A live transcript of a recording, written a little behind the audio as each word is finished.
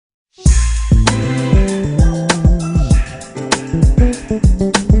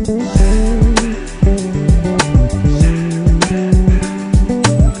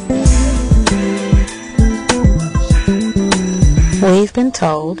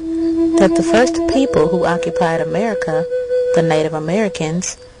that the first people who occupied America, the Native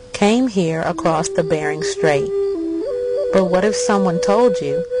Americans, came here across the Bering Strait. But what if someone told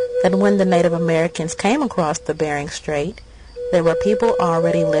you that when the Native Americans came across the Bering Strait, there were people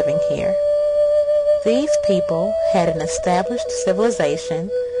already living here? These people had an established civilization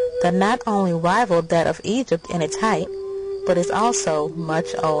that not only rivaled that of Egypt in its height, but is also much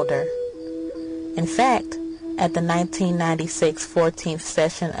older. In fact, at the 1996 14th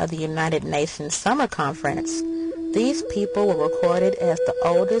session of the United Nations Summer Conference, these people were recorded as the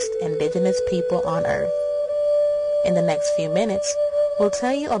oldest indigenous people on Earth. In the next few minutes, we'll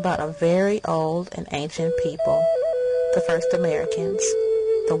tell you about a very old and ancient people, the First Americans,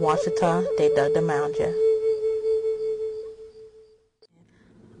 the Washitaw de Mound.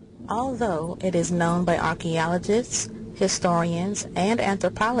 Although it is known by archaeologists, historians, and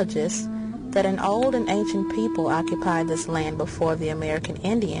anthropologists that an old and ancient people occupied this land before the American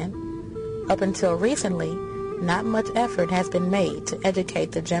Indian, up until recently, not much effort has been made to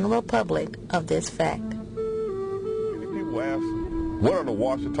educate the general public of this fact. People ask, what are the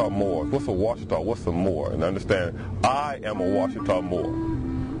Washitaw Moors? What's a Washitaw? What's a Moor? And understand, I am a Washitaw Moor.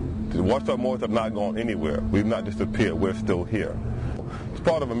 The Washitaw Moors have not gone anywhere. We've not disappeared. We're still here. It's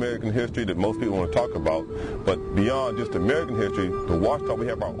part of American history that most people want to talk about, but beyond just American history, the Washitaw, we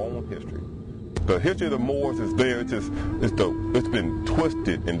have our own history. The history of the Moors is there. It's been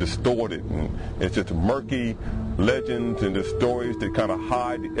twisted and distorted, and it's just murky legends and the stories that kind of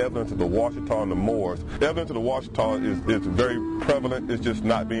hide the evidence of the Washitaw and the Moors. The evidence of the Washitaw is very prevalent. It's just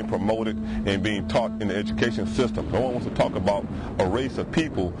not being promoted and being taught in the education system. No one wants to talk about a race of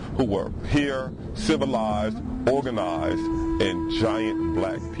people who were here, civilized, organized, and giant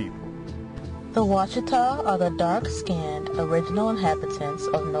black people. The Washitaw are the dark-skinned original inhabitants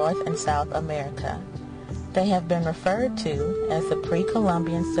of North and South America. They have been referred to as the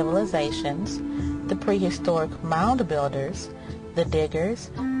pre-Columbian civilizations, the prehistoric mound builders, the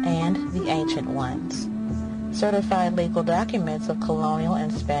diggers, and the ancient ones. Certified legal documents of colonial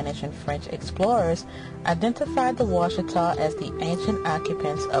and Spanish and French explorers identified the Washitaw as the ancient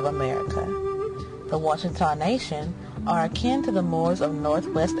occupants of America. The Washitaw Nation are akin to the Moors of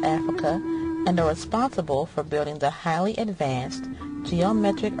Northwest Africa and are responsible for building the highly advanced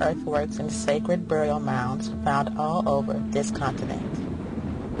geometric earthworks and sacred burial mounds found all over this continent.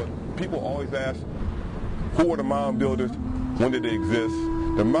 People always ask, who are the mound builders? When did they exist?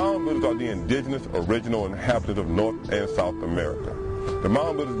 The mound builders are the indigenous original inhabitants of North and South America. The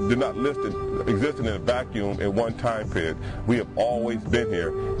mound builders did not exist in a vacuum in one time period. We have always been here,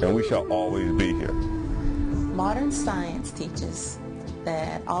 and we shall always be here. Modern science teaches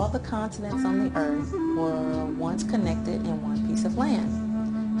that all the continents on the earth were once connected in one piece of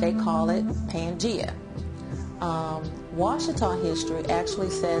land. They call it Pangaea. Washitaw history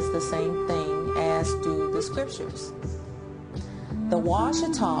actually says the same thing as do the scriptures. The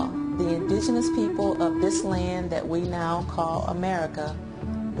Washitaw, the indigenous people of this land that we now call America,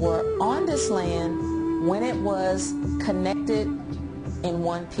 were on this land when it was connected in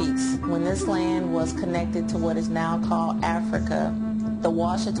one piece. When this land was connected to what is now called Africa, the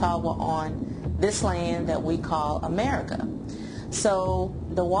Washitaw were on this land that we call America. So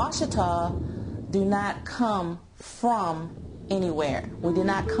the Washitaw do not come from anywhere. We did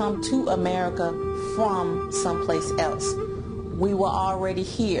not come to America from someplace else. We were already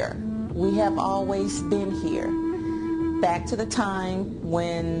here. We have always been here. Back to the time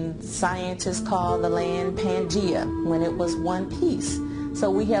when scientists called the land Pangaea, when it was one piece. So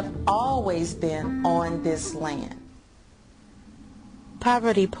we have always been on this land.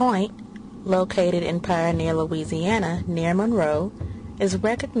 Poverty Point, located in Pioneer, Louisiana, near Monroe, is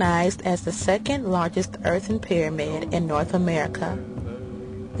recognized as the second largest earthen pyramid in North America.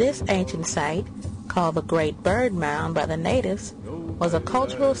 This ancient site, called the Great Bird Mound by the natives, was a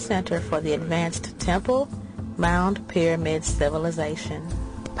cultural center for the advanced temple, mound, pyramid civilization.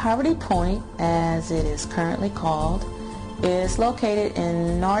 Poverty Point, as it is currently called, is located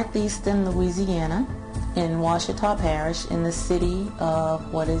in northeastern Louisiana, in Washitaw Parish, in the city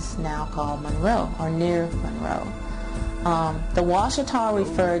of what is now called Monroe, or near Monroe. The Washitaw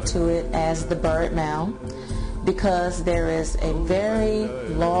referred to it as the Bird Mound because there is a very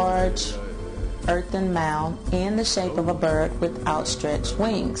large earthen mound in the shape of a bird with outstretched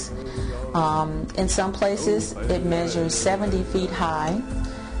wings. In some places it measures 70 feet high.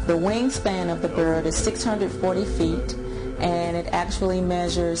 The wingspan of the bird is 640 feet, and it actually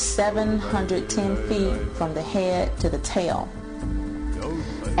measures 710 feet from the head to the tail.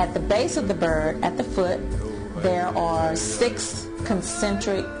 At the base of the bird, at the foot, there are 6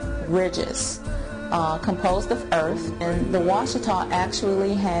 concentric ridges. composed of earth, and the Washitaw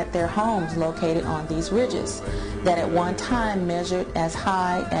actually had their homes located on these ridges that at one time measured as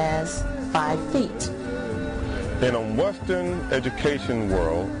high as 5 feet. In a Western education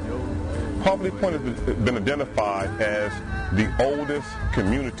world, Poverty Point has been identified as the oldest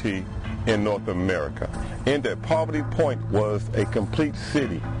community in North America, in that Poverty Point was a complete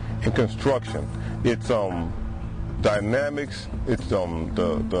city in construction. Its dynamics, its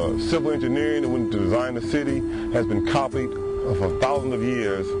the civil engineering that went to design the city has been copied for thousands of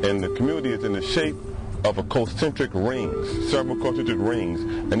years, and the community is in the shape of a concentric rings, several concentric rings,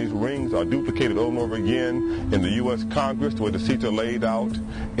 and these rings are duplicated over and over again in the U.S. Congress, where the seats are laid out,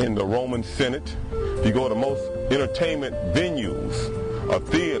 in the Roman Senate. If you go to most entertainment venues, a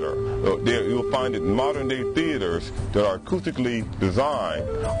theater, there you'll find that modern-day theaters that are acoustically designed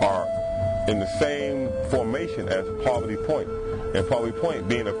are in the same formation as Poverty Point, and Poverty Point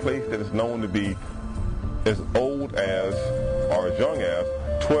being a place that is known to be as old as, or as young as,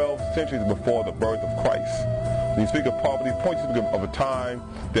 12 centuries before the birth of Christ. When you speak of Poverty Point, you speak of a time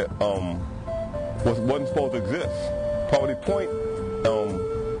that wasn't supposed to exist. Poverty Point,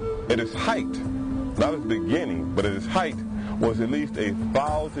 at its height, not its beginning, but at its height, was at least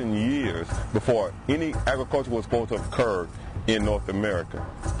 1,000 years before any agriculture was supposed to have occurred in North America.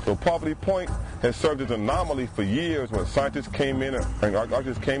 So Poverty Point has served as an anomaly for years when scientists came in and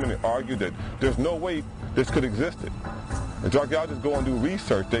archaeologists came in and argued that there's no way this could have existed. As archaeologists go and do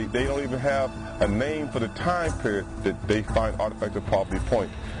research, they don't even have a name for the time period that they find artifacts at Poverty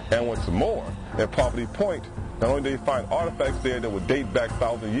Point. And what's more, at Poverty Point, not only did they find artifacts there that would date back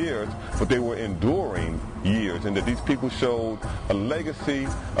 1,000 years, but they were enduring years, and that these people showed a legacy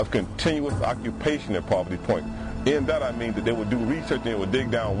of continuous occupation at Poverty Point. In that I mean that they would do research and they would dig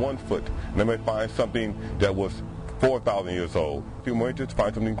down 1 foot, and they may find something that was 4,000 years old. A few more inches,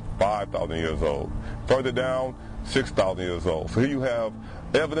 find something 5,000 years old. Further down, 6,000 years old. So here you have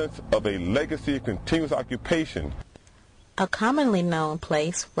evidence of a legacy of continuous occupation. A commonly known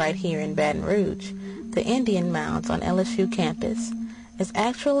place right here in Baton Rouge, the Indian Mounds on LSU campus, is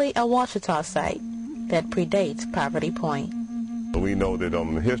actually a Washitaw site that predates Poverty Point. We know that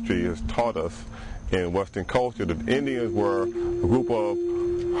history has taught us in Western culture that Indians were a group of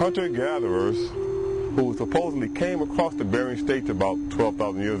hunter-gatherers who supposedly came across the Bering Straits about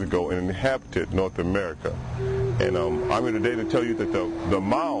 12,000 years ago and inhabited North America. And I'm here today to tell you that the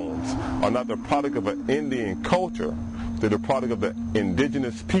mounds are not the product of an Indian culture. They're the product of the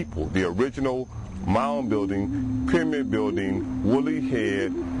indigenous people, the original mound building, pyramid building, woolly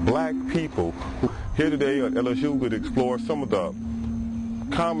head, black people. Here today at LSU, we'd explore some of the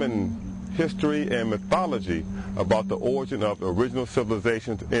common history and mythology about the origin of original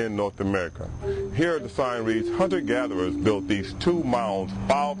civilizations in North America. Here the sign reads, hunter-gatherers built these 2 mounds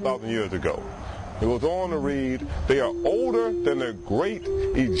 5,000 years ago. It goes on to read, they are older than the great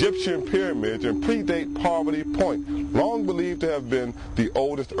Egyptian pyramids and predate Poverty Point, long believed to have been the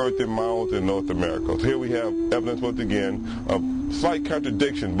oldest earthen mounds in North America. So here we have evidence once again of slight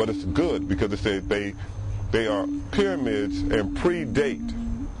contradiction, but it's good because it says they are pyramids and predate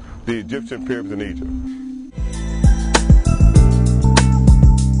the Egyptian pyramids in Egypt.